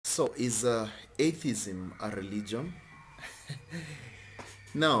So, is atheism a religion?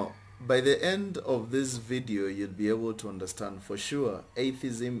 Now, by the end of this video, you'll be able to understand for sure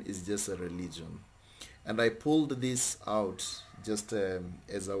atheism is just a religion. And I pulled this out just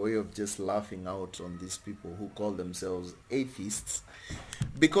as a way of just laughing out on these people who call themselves atheists.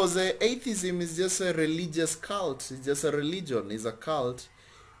 Because atheism is just a religious cult. It's just a religion. It's a cult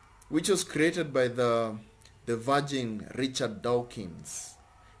which was created by the Virgin Richard Dawkins.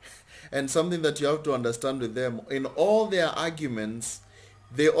 And something that you have to understand with them, in all their arguments,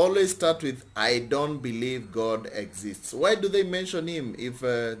 they always start with, I don't believe God exists. Why do they mention him if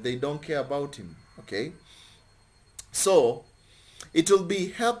they don't care about him? Okay? So, it will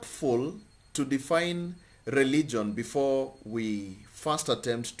be helpful to define religion before we first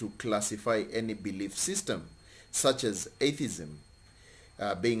attempt to classify any belief system, such as atheism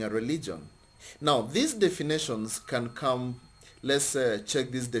being a religion. Now, these definitions can come. Let's check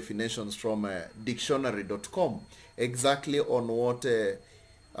these definitions from dictionary.com, exactly on what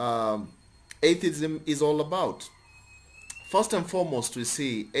atheism is all about. First and foremost, we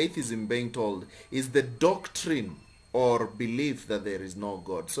see atheism being told is the doctrine or belief that there is no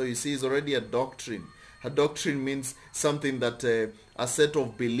God. So you see, it's already a doctrine. A doctrine means something that a set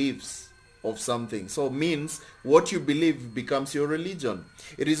of beliefs of something. So means what you believe becomes your religion.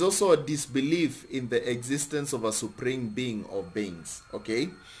 It is also a disbelief in the existence of a supreme being or beings. Okay,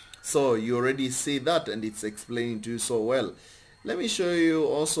 so you already see that, and it's explaining to you so well. Let me show you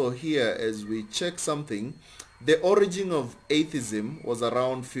also here as we check something. The origin of atheism was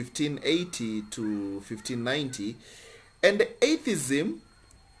around 1580 to 1590, and atheism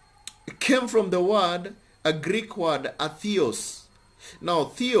came from the word, a Greek word, atheos. Now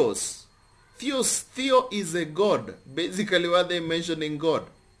Theo is a god, basically what they mention in God.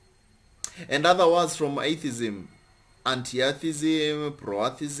 And other words from atheism, anti-atheism,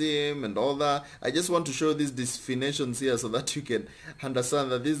 pro-atheism, and all that. I just want to show these definitions here so that you can understand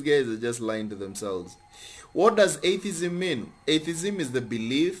that these guys are just lying to themselves. What does atheism mean? Atheism is the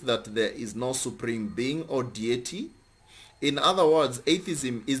belief that there is no supreme being or deity. In other words,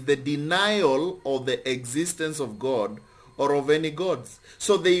 atheism is the denial of the existence of God or of any gods.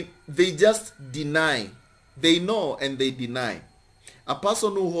 So they just deny. They know and they deny. A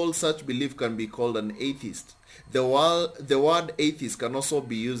person who holds such belief can be called an atheist. The word atheist can also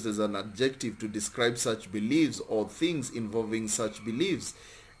be used as an adjective to describe such beliefs or things involving such beliefs.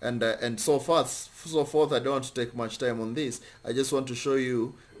 And so forth. I don't want to take much time on this. I just want to show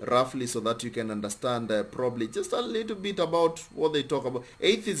you roughly so that you can understand probably just a little bit about what they talk about.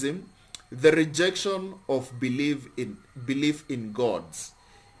 Atheism, the rejection of belief in gods.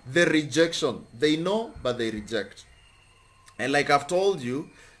 The rejection. They know, but they reject. And like I've told you,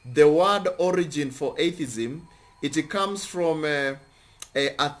 the word origin for atheism, it comes from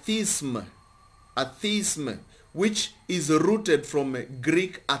atheism, which is rooted from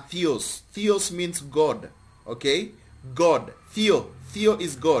Greek atheos. Theos means God. Okay? God. Theo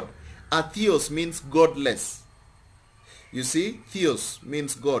is God. Atheos means godless. You see, theos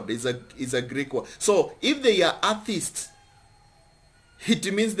means God. Is a Greek word. So if they are atheists,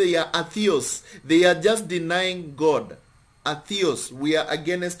 it means they are atheos. They are just denying God. Atheos, we are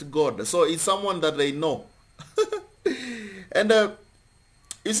against God. So it's someone that they know. And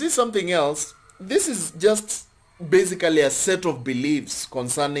you see something else. This is just basically a set of beliefs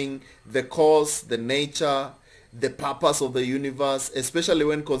concerning the cause, the nature, the purpose of the universe, especially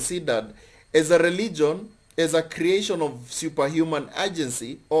when considered as a religion, as a creation of superhuman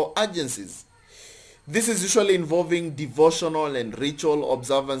agency or agencies. This is usually involving devotional and ritual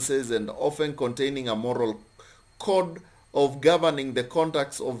observances and often containing a moral code of governing the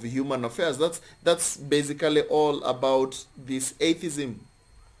contacts of human affairs. That's basically all about this atheism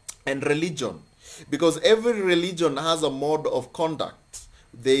and religion. Because every religion has a mode of conduct.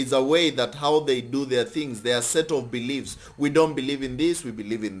 There is a way that how they do their things. There are a set of beliefs. We don't believe in this, we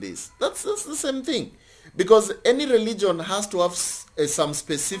believe in this. That's the same thing. Because any religion has to have some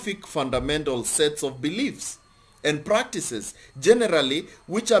specific fundamental sets of beliefs and practices, generally,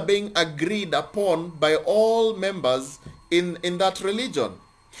 which are being agreed upon by all members in that religion.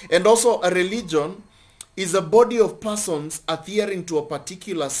 And also a religion is a body of persons adhering to a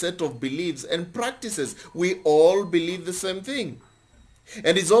particular set of beliefs and practices. We all believe the same thing.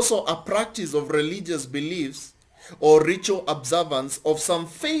 And it's also a practice of religious beliefs or ritual observance of some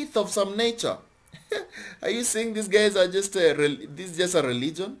faith of some nature. Are you saying these guys are just this is just a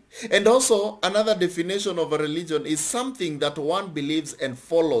religion? And also another definition of a religion is something that one believes and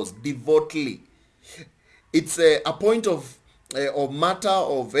follows devotedly. It's a point of of matter,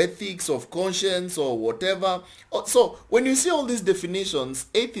 of ethics, of conscience, or whatever. So when you see all these definitions,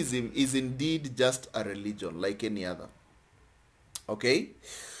 atheism is indeed just a religion like any other. Okay?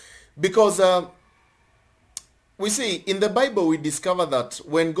 Because we see in the Bible we discover that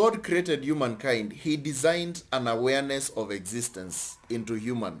when God created humankind, he designed an awareness of existence into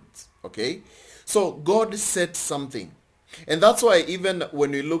humans. Okay? So God set something. And that's why even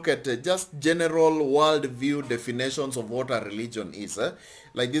when we look at just general worldview definitions of what a religion is,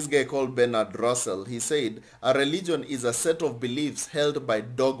 like this guy called Bernard Russell, he said, a religion is a set of beliefs held by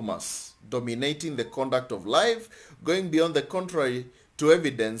dogmas, dominating the conduct of life, going beyond the contrary to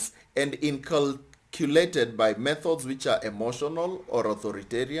evidence, and inculcated by methods which are emotional or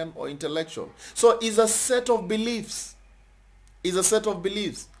authoritarian or intellectual. So it's a set of beliefs. It's a set of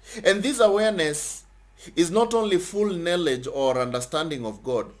beliefs. And this awareness is not only full knowledge or understanding of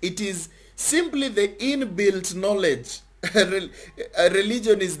God. It is simply the inbuilt knowledge. A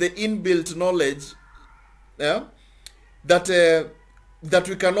religion is the inbuilt knowledge, yeah, that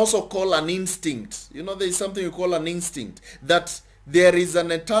we can also call an instinct. You know, there is something we call an instinct, that there is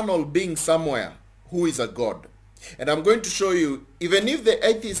an eternal being somewhere who is a God. And I'm going to show you, even if the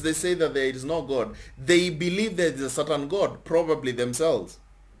atheists, they say that there is no God, they believe there is a certain God, probably themselves.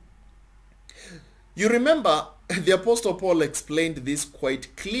 You remember the Apostle Paul explained this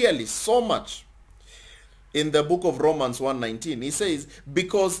quite clearly, so much, in the book of Romans 1:19. He says,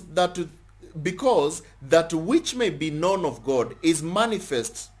 because that which may be known of God is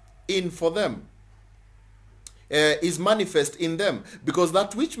manifest in them, because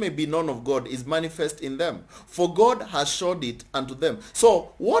that which may be known of God is manifest in them, for God has showed it unto them.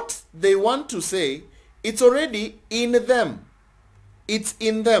 So what they want to say, it's already in them. It's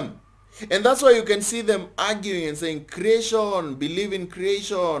in them. And that's why you can see them arguing and saying, creation, believe in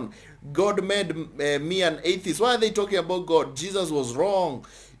creation, God made me an atheist. Why are they talking about God? Jesus was wrong.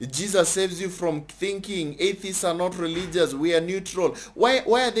 Jesus saves you from thinking. Atheists are not religious. We are neutral. Why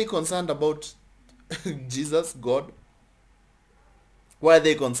are they concerned about Jesus, God? Why are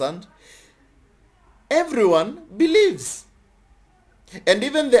they concerned? Everyone believes. And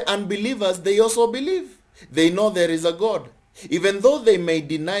even the unbelievers, they also believe. They know there is a God. Even though they may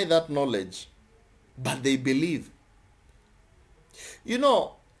deny that knowledge, but they believe. You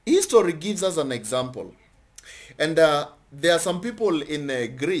know, history gives us an example. And there are some people in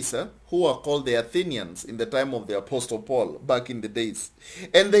Greece who are called the Athenians in the time of the Apostle Paul, back in the days.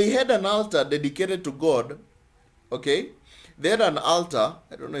 And they had an altar dedicated to God. Okay? They had an altar.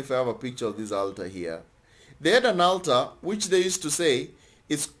 I don't know if I have a picture of this altar here. They had an altar which they used to say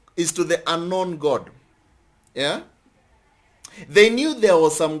is to the unknown God. Yeah? They knew there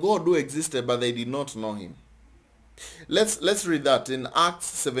was some God who existed, but they did not know him. Let's read that in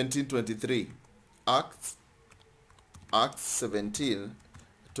Acts 17:23. Acts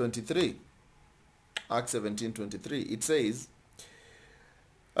 17:23. Acts 17:23. It says,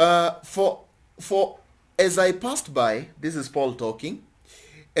 for as I passed by, this is Paul talking,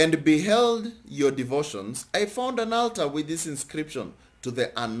 and beheld your devotions, I found an altar with this inscription, to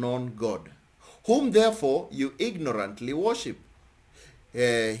the unknown God, whom therefore you ignorantly worship.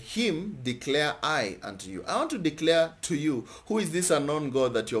 Him declare I unto you. I want to declare to you, who is this unknown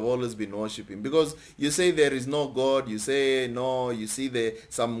God that you have always been worshiping? Because you say there is no God. You say no. You see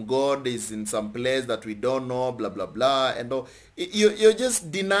some God is in some place that we don't know. Blah blah blah. And all. You're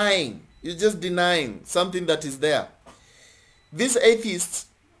just denying. You're just denying something that is there. This atheist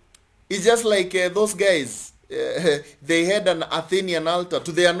is just like those guys. They had an Athenian altar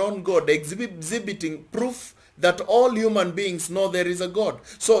to the unknown God, exhibiting proof that all human beings know there is a God.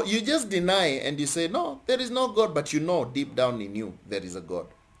 So you just deny and you say, no, there is no God, but you know deep down in you there is a God.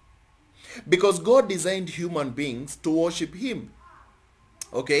 Because God designed human beings to worship him.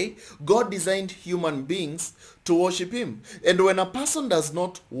 Okay? God designed human beings to worship him. And when a person does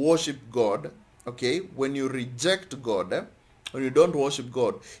not worship God, okay, when you reject God, when you don't worship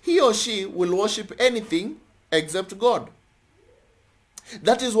God, he or she will worship anything except God.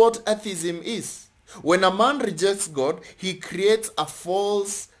 That is what atheism is. When a man rejects God, he creates a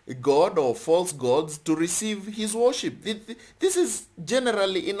false God or false gods to receive his worship. This is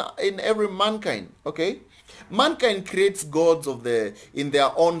generally in every mankind, okay? Mankind creates gods in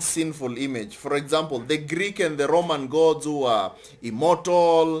their own sinful image. For example, the Greek and the Roman gods who are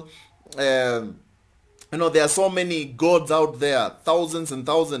immortal. You know, there are so many gods out there, thousands and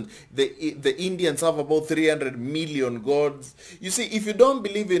thousands. The Indians have about 300 million gods. You see, if you don't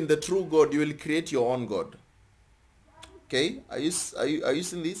believe in the true God, you will create your own God. Okay? Are you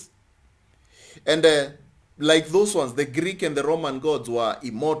seeing this? And like those ones, the Greek and the Roman gods were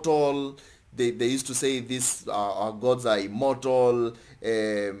immortal. they used to say these our gods are immortal,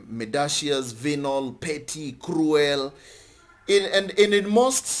 mendacious, venal, petty, cruel. And in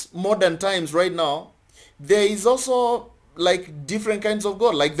most modern times right now, there is also like different kinds of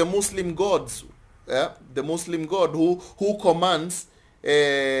God, like the Muslim gods. Yeah? The Muslim God who commands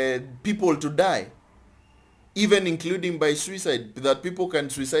people to die, even including by suicide, that people can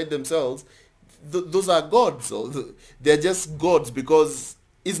suicide themselves. Those are gods. So they're just gods, because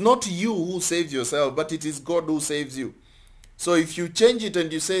it's not you who saves yourself, but it is God who saves you. So if you change it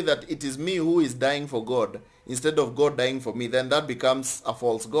and you say that it is me who is dying for God instead of God dying for me, then that becomes a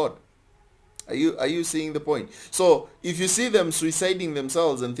false God. Are you seeing the point? So if you see them suiciding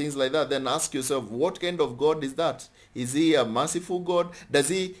themselves and things like that, then ask yourself, what kind of God is that? Is he a merciful God? Does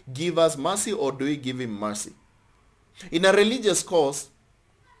he give us mercy, or do we give him mercy? In a religious course,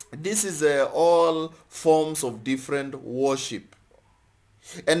 this is all forms of different worship.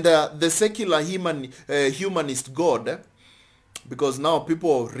 And the secular humanist God, because now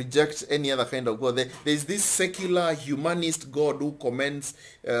people reject any other kind of God. There's this secular humanist God who commends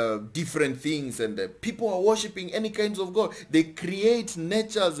different things, and people are worshipping any kinds of God. They create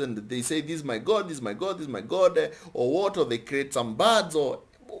natures and they say, this is my God, this is my God, this is my God, or what, or they create some birds, or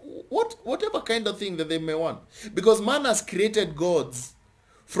whatever kind of thing that they may want. Because man has created gods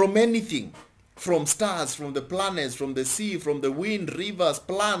from anything. From stars, from the planets, from the sea, from the wind, rivers,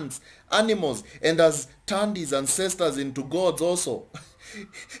 plants, animals, and has turned his ancestors into gods also.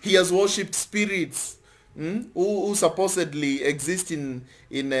 He has worshipped spirits who supposedly exist in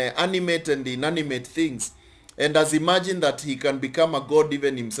animate and inanimate things, and has imagined that he can become a god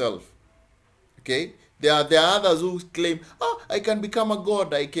even himself. Okay? There are others who claim, oh, I can become a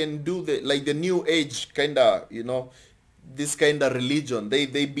god, I can do the new age kind of, this kind of religion. They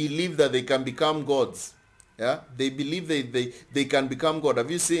believe that they can become gods. Yeah, they believe they can become God.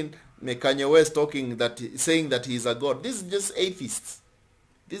 Have you seen Kanye West saying that he's a god? This is just atheists.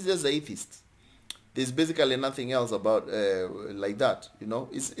 This is just atheists. There's basically nothing else about like that.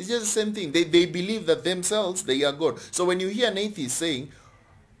 It's just the same thing. They believe that themselves they are God. So when you hear an atheist saying,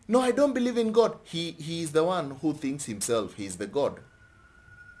 no, I don't believe in God, he is the one who thinks himself he is the God.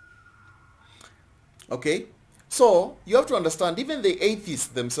 Okay. So, you have to understand, even the atheists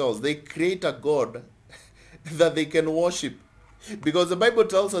themselves, they create a God that they can worship. Because the Bible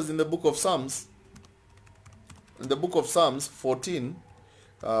tells us in the book of Psalms, 14,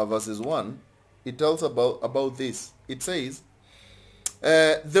 verses 1, it tells about this. It says,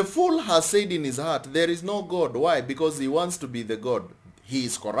 the fool has said in his heart, there is no God. Why? Because he wants to be the God. He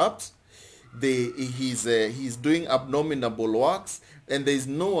is corrupt. He's doing abominable works, and there is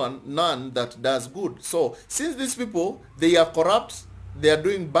none that does good. So since these people, they are corrupt, they are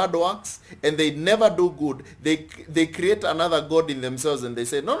doing bad works, and they never do good, they create another God in themselves, and they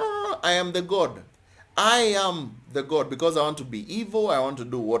say, no, I am the God. I am the God, because I want to be evil, I want to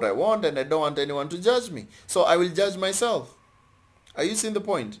do what I want, and I don't want anyone to judge me. So I will judge myself. Are you seeing the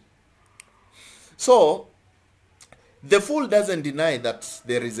point? So the fool doesn't deny that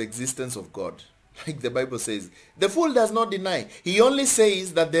there is existence of God. Like the Bible says. The fool does not deny. He only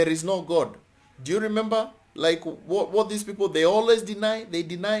says that there is no God. Do you remember? Like what these people, they always deny. They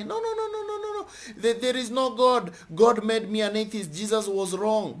deny. No. There is no God. God made me an atheist. Jesus was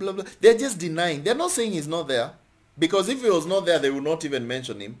wrong. Blah, blah. They're just denying. They're not saying he's not there. Because if he was not there, they would not even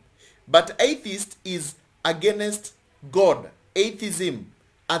mention him. But atheist is against God. Atheism.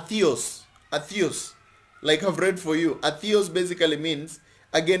 Atheos. Like I've read for you. Atheos basically means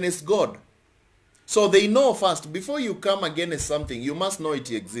against God. So they know first, before you come against something, you must know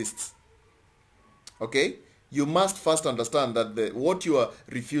it exists. Okay? You must first understand that what you are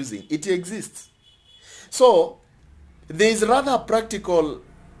refusing, it exists. So there is rather practical,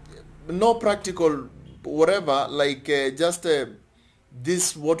 no practical, whatever, like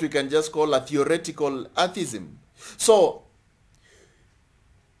this, what we can just call a theoretical atheism. So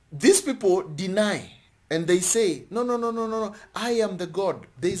these people deny. And they say, no, I am the God.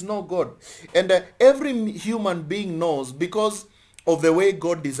 There is no God. And every human being knows, because of the way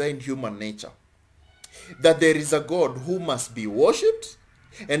God designed human nature, that there is a God who must be worshipped,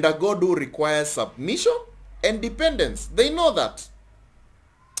 and a God who requires submission and dependence. They know that.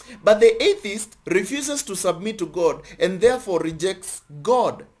 But the atheist refuses to submit to God, and therefore rejects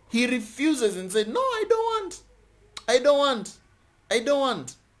God. He refuses and says, no, I don't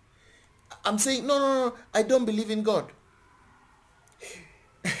want. I'm saying, no, I don't believe in God.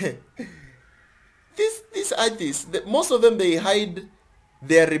 These atheists, most of them, they hide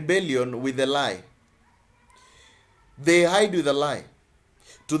their rebellion with a lie. They hide with a lie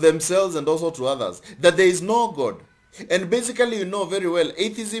to themselves and also to others, that there is no God. And basically, you know very well,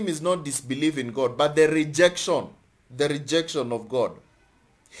 atheism is not disbelief in God, but the rejection of God.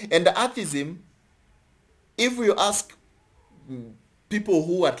 And atheism, if you ask people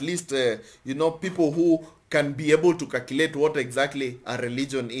who at least, people who can be able to calculate what exactly a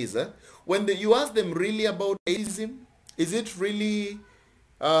religion is, when you ask them really about atheism, is it really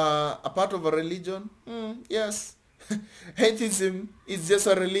a part of a religion? Yes. Atheism is just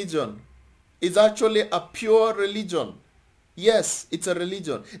a religion. It's actually a pure religion. Yes, it's a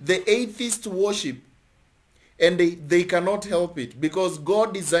religion. The atheists worship, and they cannot help it, because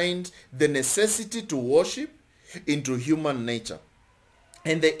God designed the necessity to worship into human nature.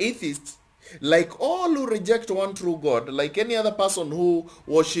 And the atheists, like all who reject one true God, like any other person who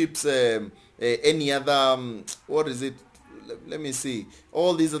worships any other, what is it? Let me see.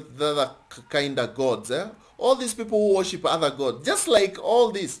 All these other kind of gods. All these people who worship other gods, just like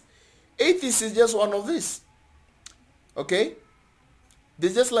all this. Atheist is just one of these. Okay?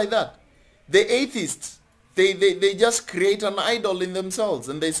 They're just like that. The atheists, they just create an idol in themselves,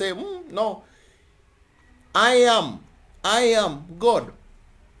 and they say, no, I am God.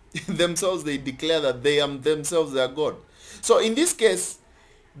 Themselves, they declare that they are themselves their God. So in this case,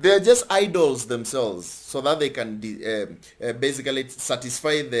 they're just idols themselves, so that they can basically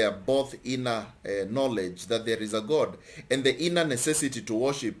satisfy their both inner knowledge that there is a God, and the inner necessity to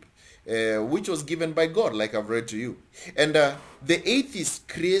worship, which was given by God, like I've read to you. And the atheist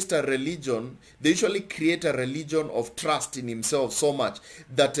creates a religion. They usually create a religion of trust in himself so much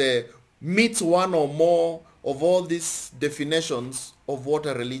that meets one or more of all these definitions of what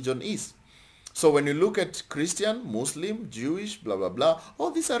a religion is. So when you look at Christian, Muslim, Jewish, blah, blah, blah,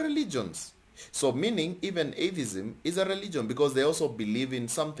 all these are religions. So meaning even atheism is a religion, because they also believe in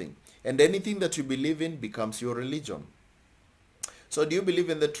something. And anything that you believe in becomes your religion. So do you believe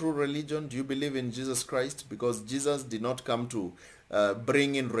in the true religion? Do you believe in Jesus Christ? Because Jesus did not come to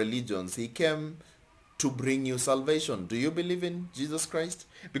bring in religions. He came to bring you salvation. Do you believe in Jesus Christ?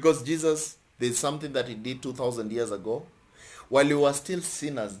 Because Jesus, there's something that he did 2,000 years ago. While we were still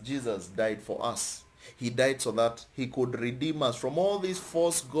sinners, Jesus died for us. He died so that he could redeem us from all these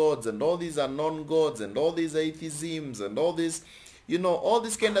false gods and all these unknown gods and all these atheisms and all these, all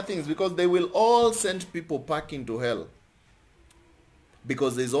these kind of things, because they will all send people packing to hell.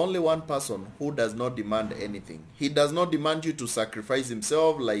 Because there's only one person who does not demand anything. He does not demand you to sacrifice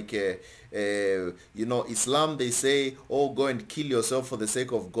himself, like, Islam, they say, oh, go and kill yourself for the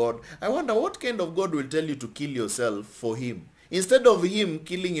sake of God. I wonder what kind of God will tell you to kill yourself for him, instead of him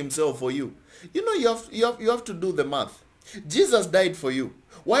killing himself for you. You have to do the math. Jesus died for you.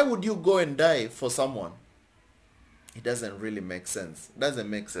 Why would you go and die for someone? It doesn't really make sense. It doesn't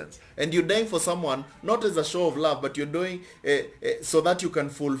make sense. And you're dying for someone, not as a show of love, but you're doing so that you can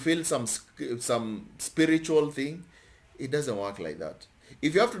fulfill some spiritual thing. It doesn't work like that.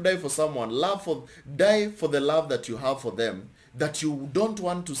 If you have to die for someone, die for the love that you have for them, that you don't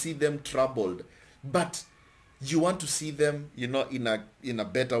want to see them troubled, but you want to see them, in a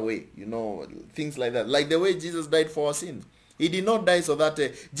better way, things like that. Like the way Jesus died for our sins. He did not die so that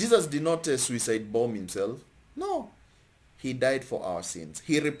Jesus did not suicide bomb himself. No. He died for our sins.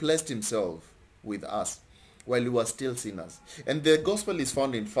 He replaced himself with us while we were still sinners. And the gospel is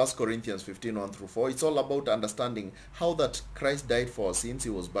found in 1 Corinthians 15, 1 through 4. It's all about understanding how that Christ died for our sins. He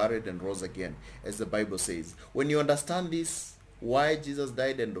was buried and rose again, as the Bible says. When you understand this, why Jesus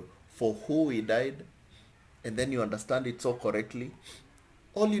died and for who he died, and then you understand it so correctly,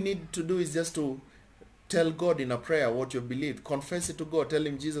 all you need to do is just to tell God in a prayer what you believe. Confess it to God. Tell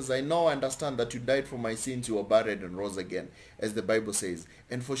him, Jesus, I know, I understand that you died for my sins, you were buried and rose again, as the Bible says.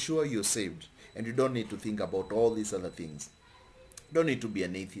 And for sure you're saved. And you don't need to think about all these other things. You don't need to be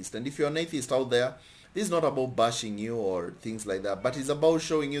an atheist. And if you're an atheist out there, this is not about bashing you or things like that, but it's about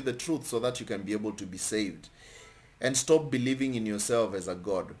showing you the truth so that you can be able to be saved. And stop believing in yourself as a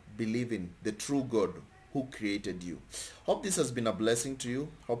God. Believe in the true God who created you. Hope this has been a blessing to you.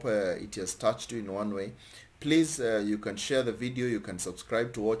 Hope it has touched you in one way. Please, you can share the video, you can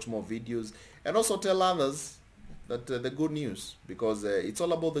subscribe to watch more videos, and also tell others that the good news, because it's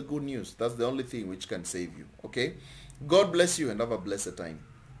all about the good news. That's the only thing which can save you. Okay? God bless you and have a blessed time.